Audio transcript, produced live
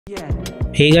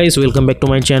Hey guys, welcome back to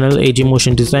my channel AG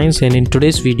Motion Designs, and in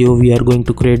today's video we are going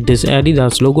to create this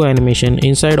Adidas logo animation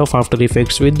inside of After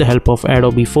Effects with the help of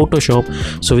Adobe Photoshop.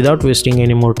 So without wasting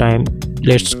any more time,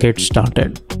 let's get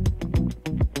started.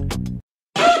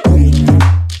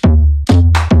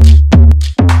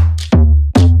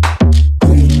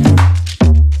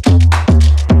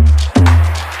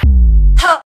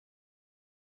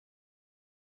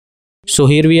 So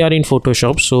here we are in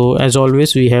Photoshop. So as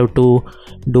always we have to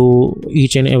do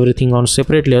each and everything on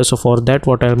separate layers. So for that,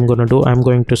 what I'm gonna do, I'm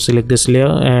going to select this layer,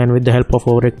 and with the help of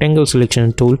our rectangle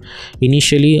selection tool,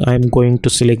 initially I'm going to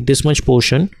select this much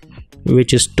portion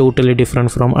which is totally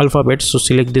different from alphabet. So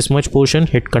select this much portion,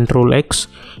 hit Ctrl X,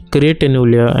 create a new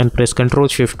layer and press Ctrl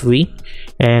Shift V,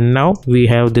 and now we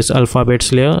have this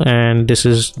alphabets layer, and this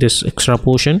is this extra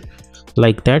portion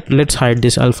like that. Let's hide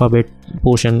this alphabet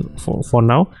portion for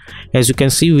now. As you can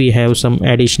see, we have some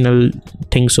additional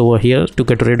things over here. To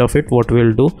get rid of it, what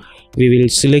we'll do, we will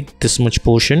select this much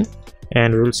portion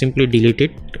and we will simply delete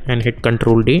it and hit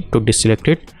Ctrl D to deselect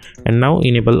it, and now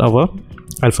enable our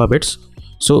alphabets.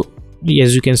 So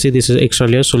as you can see, this is extra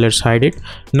layer, so let's hide it.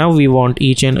 Now we want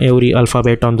each and every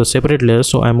alphabet on the separate layer,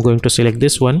 so I'm going to select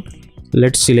this one.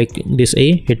 Let's select this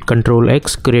A, hit Ctrl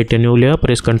X, create a new layer,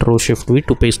 press Ctrl Shift V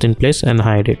to paste in place and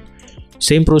hide it.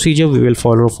 Same procedure we will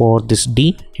follow for this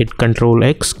D, hit Ctrl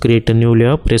X, create a new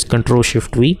layer, press Ctrl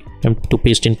Shift V and to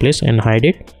paste in place and hide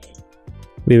it.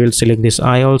 We will select this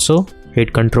I also,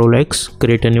 hit Ctrl X,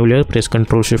 create a new layer, press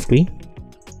Ctrl Shift V.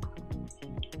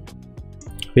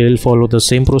 We will follow the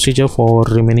same procedure for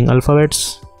remaining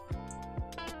alphabets.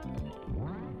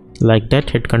 Like that,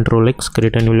 hit Ctrl X,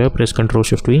 create a new layer, press Ctrl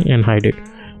Shift V and hide it.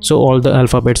 So all the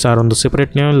alphabets are on the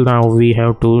separate layer. Now we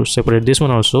have to separate this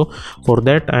one also. For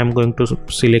that, I am going to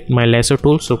select my lasso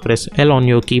tool. So press L on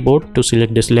your keyboard to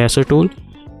select this lasso tool,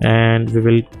 and we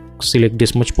will select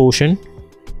this much portion.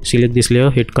 Select this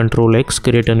layer, hit Ctrl X,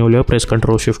 create a new layer, press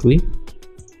Ctrl Shift V.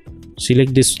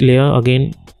 Select this layer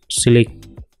again, select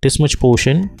this much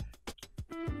portion,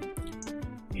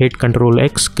 hit Ctrl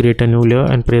X, create a new layer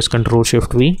and press Ctrl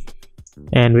Shift V,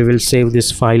 and we will save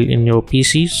this file in your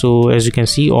PC. So as you can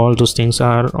see, all those things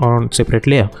are on separate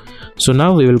layer. So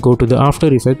now we will go to the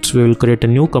After Effects. We will create a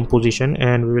new composition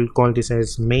and we will call this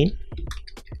as main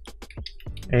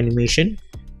animation.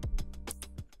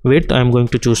 Width I'm going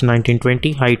to choose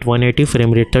 1920, height 180,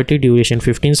 frame rate 30, duration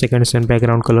 15 seconds, and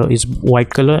background color is white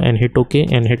color, and hit OK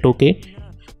and hit OK.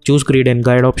 Choose grid and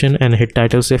guide option and hit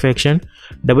title safe action.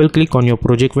 Double click on your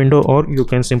project window, or you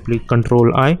can simply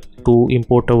Ctrl I to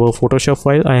import our Photoshop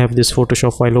file. I have this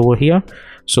Photoshop file over here.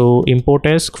 So import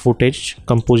as footage,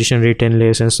 composition rate and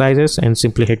layers and sizes, and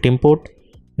simply hit import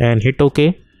and hit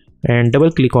OK and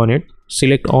double click on it.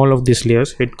 Select all of these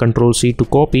layers, hit Ctrl C to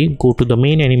copy, go to the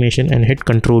main animation and hit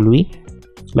Ctrl V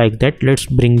like that. Let's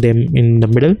bring them in the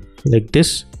middle like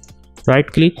this. Right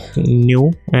click,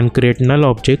 new, and create null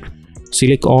object.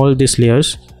 Select all these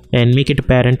layers and make it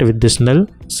apparent with this null.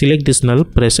 Select this null,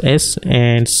 press S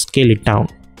and scale it down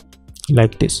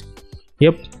like this.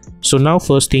 Yep. So now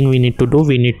first thing we need to do,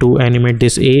 we need to animate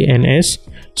this A and S.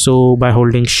 So by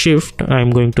holding shift,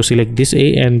 I'm going to select this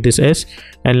A and this S,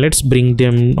 and let's bring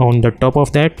them on the top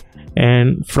of that.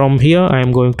 And from here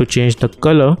I'm going to change the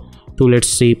color to, let's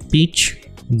say, peach.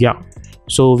 Yeah,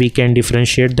 so we can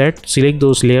differentiate that. Select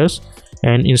those layers,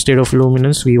 and instead of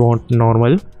luminance we want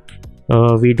normal.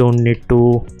 We don't need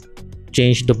to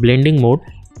change the blending mode.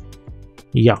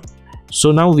 Yeah,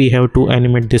 so now we have to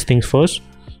animate these things first.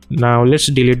 Now let's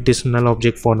delete this null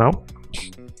object for now.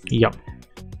 Yeah,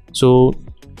 so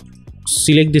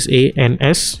select this A and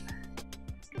S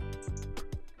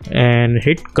and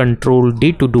hit Ctrl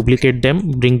D to duplicate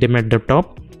them, bring them at the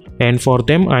top, and for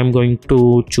them I'm going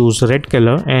to choose red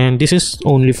color, and this is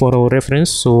only for our reference,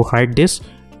 so hide this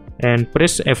and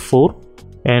press F4,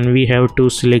 and we have to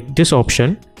select this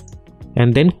option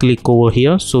and then click over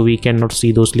here, so we cannot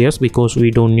see those layers because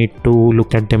we don't need to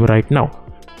look at them right now.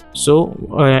 So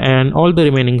and all the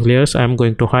remaining layers I'm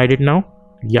going to hide it now.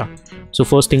 Yeah, so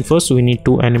first thing first, we need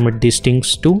to animate these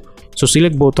things too. So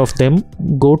select both of them,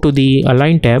 go to the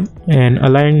align tab and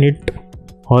align it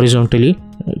horizontally.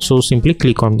 So simply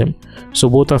click on them, so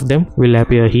both of them will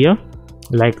appear here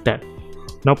like that.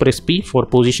 Now press P for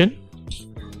position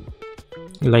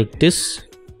like this,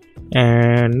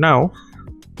 and now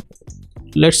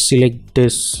let's select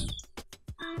this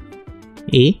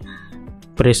A,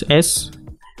 press S,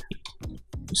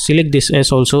 select this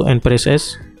S also and press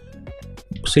S,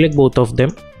 select both of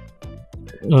them,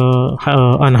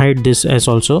 unhide this S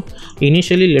also.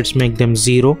 Initially let's make them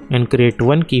 0 and create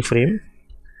one keyframe,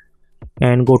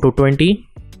 and go to 20,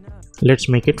 let's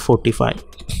make it 45.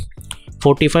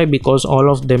 45 because all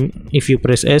of them, if you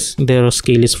press S, their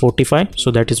scale is 45,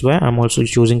 so that is why I'm also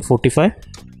choosing 45,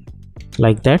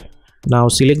 like that. Now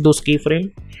select those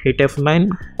keyframe, hit F9,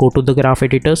 go to the graph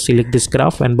editor, select this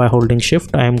graph, and by holding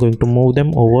shift I am going to move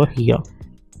them over here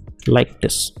like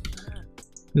this.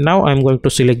 Now I'm going to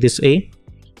select this A.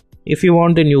 If you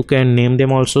want, then you can name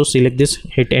them also. Select this,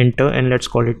 hit enter, and let's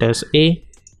call it as A.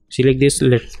 Select this,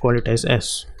 let's call it as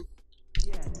S.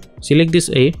 Select this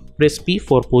A, press P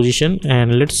for position,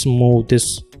 and let's move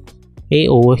this A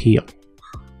over here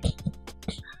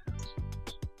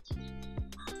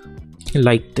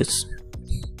like this.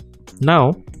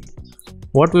 Now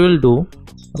what we will do,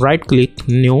 right click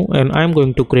new, and I'm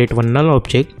going to create one null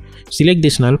object. Select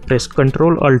this null, press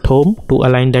Ctrl Alt Home to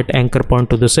align that anchor point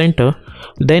to the center,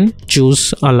 then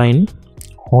choose align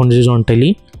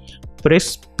horizontally,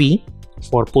 press P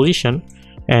for position,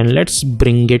 and let's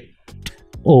bring it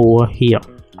over here.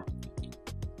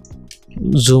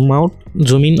 Zoom out,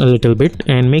 zoom in a little bit,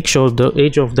 and make sure the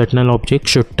edge of that null object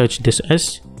should touch this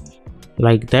S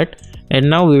like that. And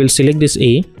now we will select this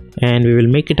A, and we will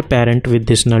make it a parent with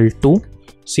this null 2.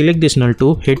 Select this null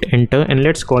 2, hit enter, and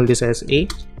let's call this as A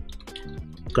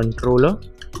controller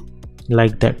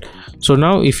like that. So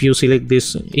now if you select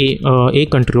this A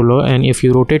controller, and if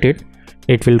you rotate it,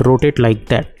 it will rotate like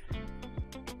that.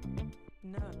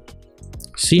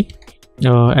 See,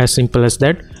 as simple as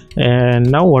that. And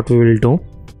now what we will do,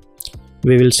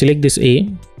 we will select this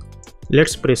A,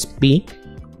 let's press P,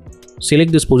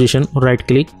 select this position, right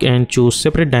click, and choose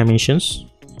separate dimensions.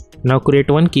 Now create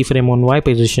one keyframe on Y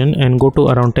position and go to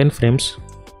around 10 frames,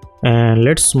 and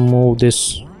let's move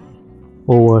this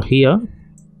over here,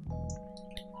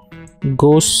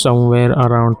 go somewhere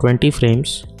around 20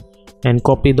 frames, and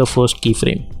copy the first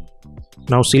keyframe.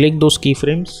 Now select those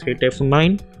keyframes, hit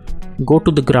F9, go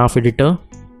to the graph editor,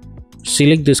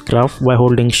 select this graph by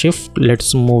holding shift.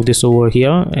 Let's move this over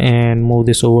here and move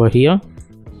this over here.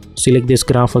 Select this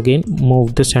graph again,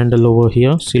 move this handle over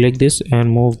here, select this and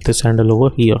move this handle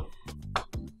over here.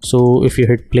 So if you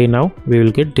hit play now, we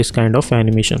will get this kind of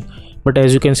animation. But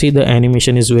as you can see, the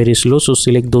animation is very slow, so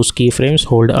select those keyframes,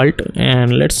 hold Alt,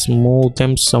 and let's move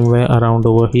them somewhere around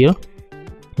over here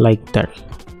like that.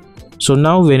 So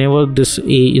now whenever this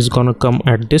A is gonna come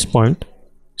at this point,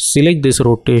 select this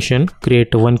rotation,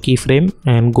 create one keyframe,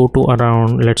 and go to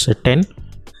around, let's say 10.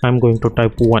 I'm going to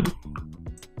type 1.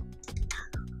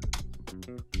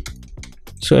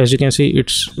 So as you can see,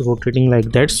 it's rotating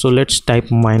like that. So let's type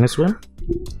 -1,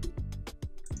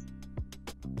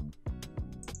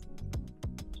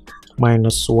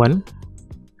 -1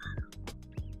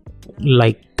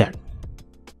 like that.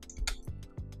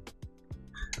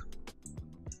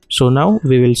 So now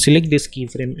we will select this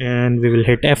keyframe and we will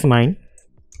hit F9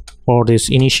 for this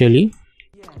initially.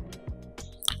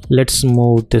 Let's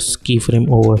move this keyframe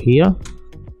over here,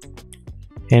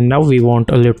 and now we want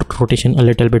a little rotation a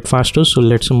little bit faster, so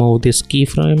let's move this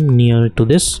keyframe near to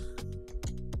this.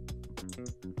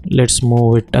 Let's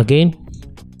move it again.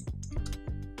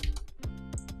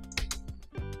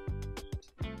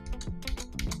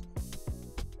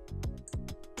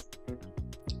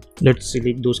 Let's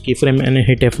select those keyframe and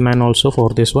hit F9 also for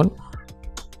this one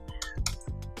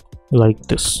like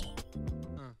this.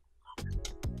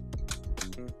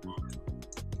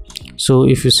 So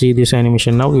if you see this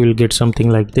animation now, we will get something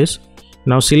like this.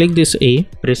 Now select this A,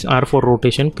 press R for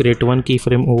rotation, create one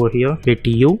keyframe over here, hit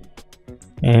U,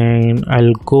 and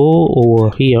I'll go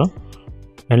over here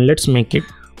and let's make it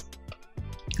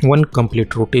one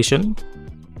complete rotation.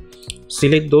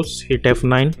 Select those, hit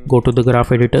F9, go to the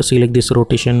graph editor, select this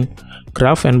rotation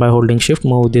graph, and by holding shift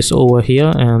move this over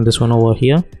here and this one over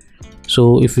here.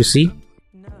 So if you see,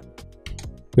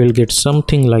 we'll get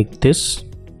something like this.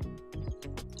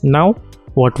 Now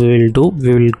what we will do,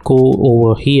 we will go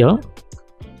over here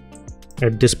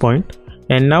at this point,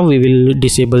 and now we will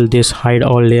disable this hide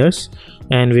all layers,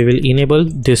 and we will enable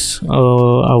this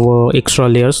our extra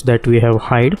layers that we have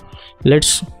hide.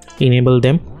 Let's enable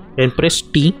them and press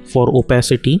T for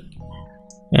opacity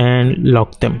and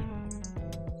lock them.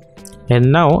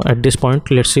 And now at this point,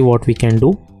 let's see what we can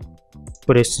do.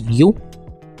 Press U,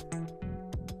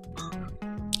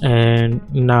 and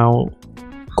now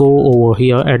go over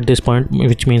here at this point,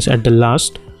 which means at the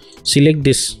last. Select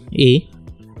this A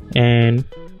and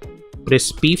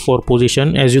press P for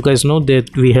position. As you guys know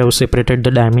that we have separated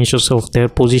the dimensions of their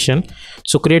position,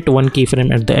 so create one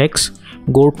keyframe at the X,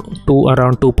 go to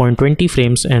around 2.20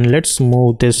 frames, and let's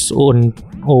move this on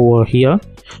over here.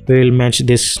 We will match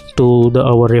this to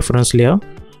our reference layer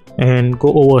and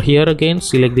go over here again,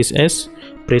 select this S,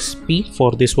 press P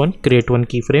for this one, create one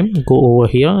keyframe, go over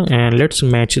here and let's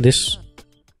match this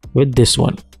with this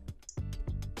one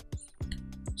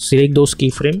select those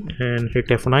keyframe and hit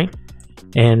F9.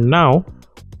 And now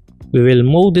we will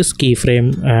move this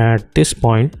keyframe at this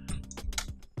point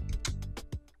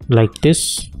like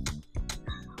this.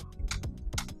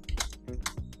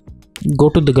 Go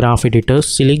to the graph editor,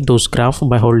 select those graph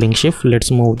by holding shift.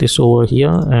 Let's move this over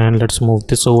here and let's move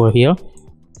this over here.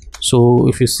 So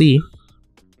if you see,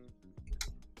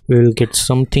 we will get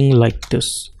something like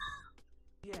this.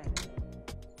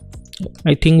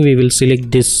 I think we will select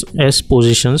this S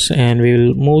positions and we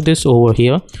will move this over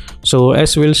here. So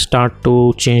S will start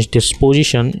to change this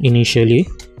position initially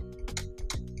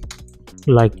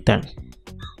like that.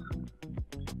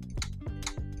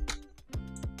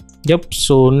 Yep,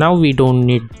 so now we don't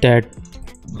need that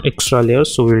extra layer,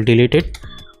 so we'll delete it.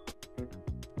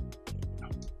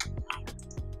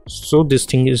 So this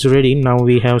thing is ready. Now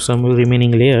we have some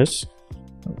remaining layers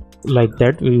like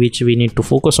that which we need to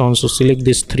focus on. So select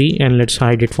this 3 and let's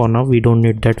hide it for now. We don't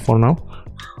need that for now.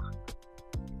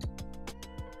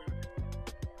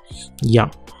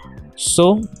 Yeah,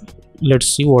 so let's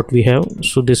see what we have.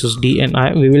 So this is D and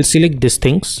I. We will select these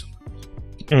things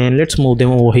and let's move them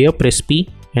over here. Press P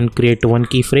and create one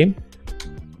keyframe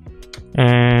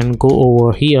and go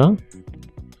over here.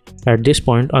 At this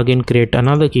point again create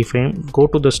another keyframe, go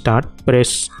to the start,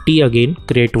 press T again,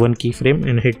 create one keyframe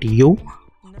and hit U.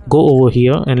 Go over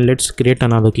here and let's create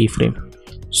another keyframe.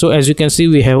 So as you can see,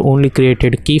 we have only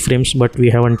created keyframes but we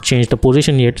haven't changed the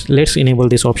position yet. Let's enable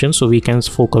this option so we can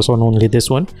focus on only this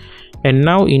one. And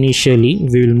now initially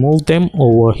we will move them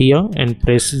over here and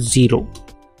press 0.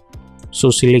 So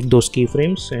select those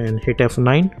keyframes and hit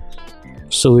F9.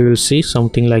 So we will see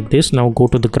something like this. Now go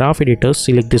to the graph editor,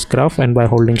 select this graph and by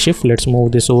holding shift let's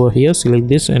move this over here, select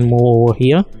this and move over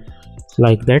here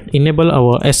like that. Enable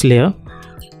our S layer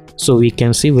so we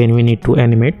can see when we need to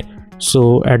animate.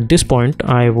 So at this point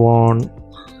I want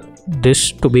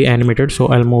this to be animated, so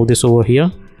I'll move this over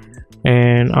here,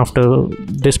 and after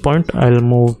this point I'll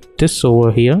move this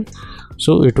over here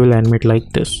so it will animate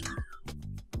like this,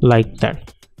 like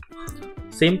that.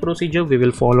 Same procedure we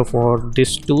will follow for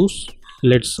these two.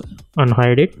 Let's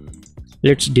unhide it,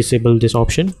 let's disable this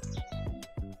option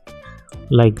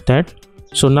like that.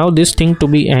 So now this thing to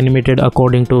be animated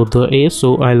according to the A,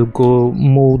 so I'll go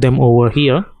move them over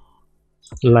here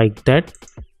like that.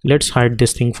 Let's hide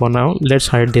this thing for now. Let's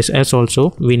hide this S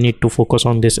also. We need to focus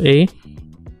on this A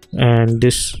and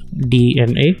this D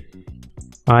and A,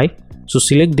 I. So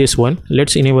select this one,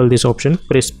 let's enable this option.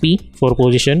 Press P for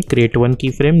position, create one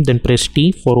keyframe, then press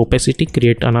T for opacity,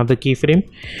 create another keyframe,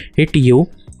 hit U.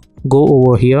 Go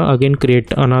over here again,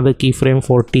 create another keyframe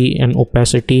for T and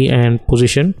opacity and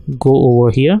position. Go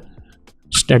over here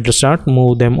at the start,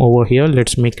 move them over here,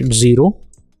 let's make it 0.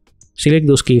 Select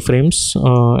those keyframes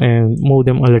and move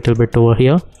them a little bit over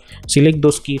here. Select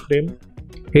those keyframes,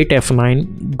 hit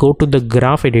F9, go to the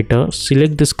graph editor,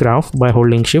 select this graph by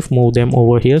holding shift, move them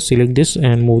over here, select this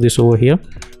and move this over here.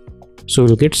 So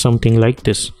we'll get something like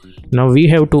this. Now we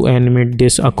have to animate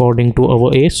this according to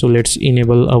our A, so let's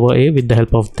enable our A with the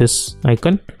help of this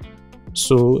icon.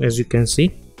 So as you can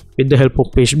see, with the help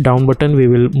of page down button we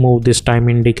will move this time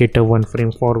indicator 1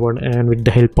 frame forward, and with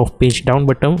the help of page down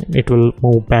button it will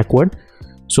move backward.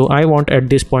 So I want at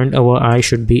this point our eye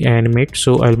should be animate,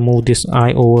 so I'll move this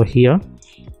eye over here,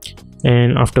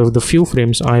 and after the few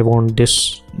frames I want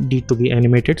this D to be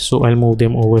animated, so I'll move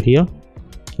them over here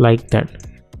like that.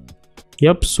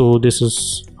 Yep, so this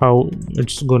is how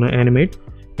it's gonna animate.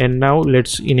 And now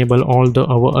let's enable all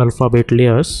our alphabet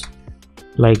layers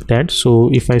like that. So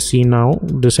if I see now,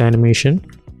 this animation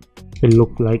will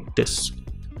look like this.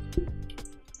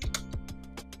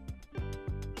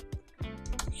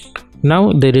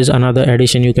 Now there is another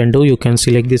addition you can do. You can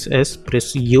select this S,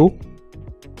 press U,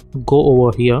 go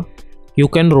over here. You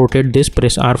can rotate this,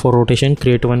 press R for rotation,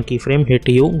 create one keyframe, hit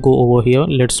U, go over here,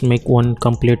 let's make one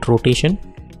complete rotation.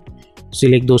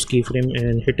 Select those keyframe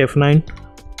and hit F9.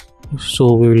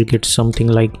 So we will get something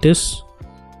like this.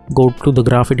 Go to the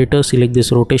graph editor, select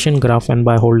this rotation graph, and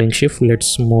by holding shift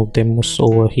let's move them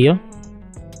over here.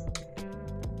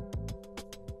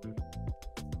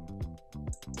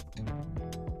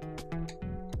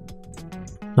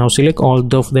 Now select all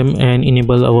of them and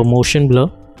enable our motion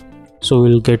blur, so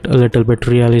we'll get a little bit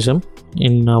realism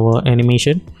in our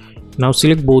animation. Now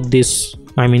select both this,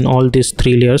 all these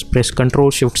 3 layers, press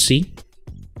Ctrl Shift C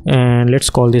and let's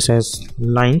call this as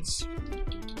lines.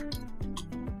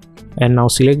 And now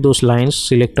select those lines,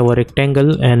 select our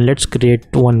rectangle and let's create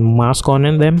one mask on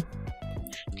them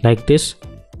like this.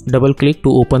 Double click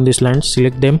to open this line,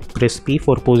 select them, press P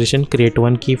for position, create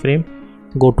one keyframe,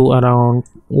 go to around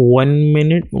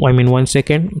 1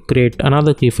 second, create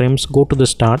another keyframes, go to the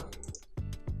start,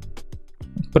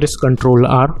 Press Ctrl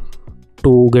R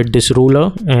to get this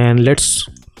ruler, and let's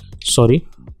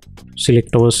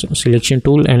select our selection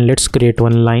tool, and let's create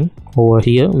one line over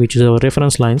here, which is our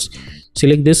reference lines.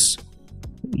 Select this,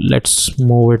 let's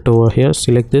move it over here.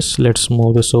 Select this, let's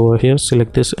move this over here.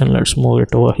 Select this, and let's move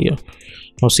it over here.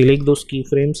 Now select those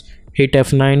keyframes, hit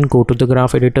F9, go to the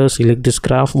graph editor, select this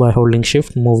graph by holding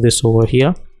shift, move this over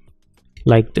here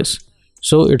like this.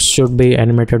 So it should be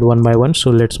animated one by one.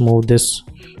 So let's move this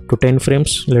to 10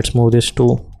 frames, let's move this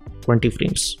to 20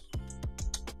 frames.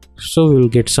 So we will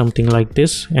get something like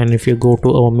this, and if you go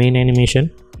to our main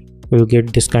animation, we'll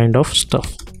get this kind of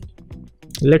stuff.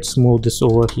 Let's move this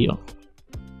over here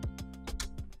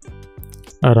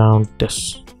around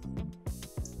this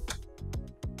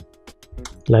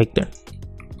like that.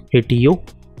 Hit U.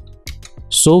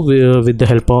 So with the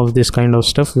help of this kind of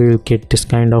stuff, we will get this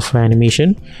kind of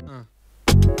animation.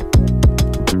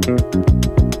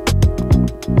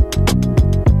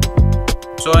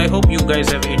 So I hope you guys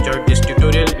have enjoyed this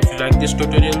tutorial. If you like this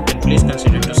tutorial, then please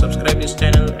consider to subscribe this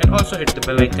channel and also hit the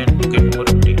bell icon to get more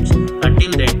updates.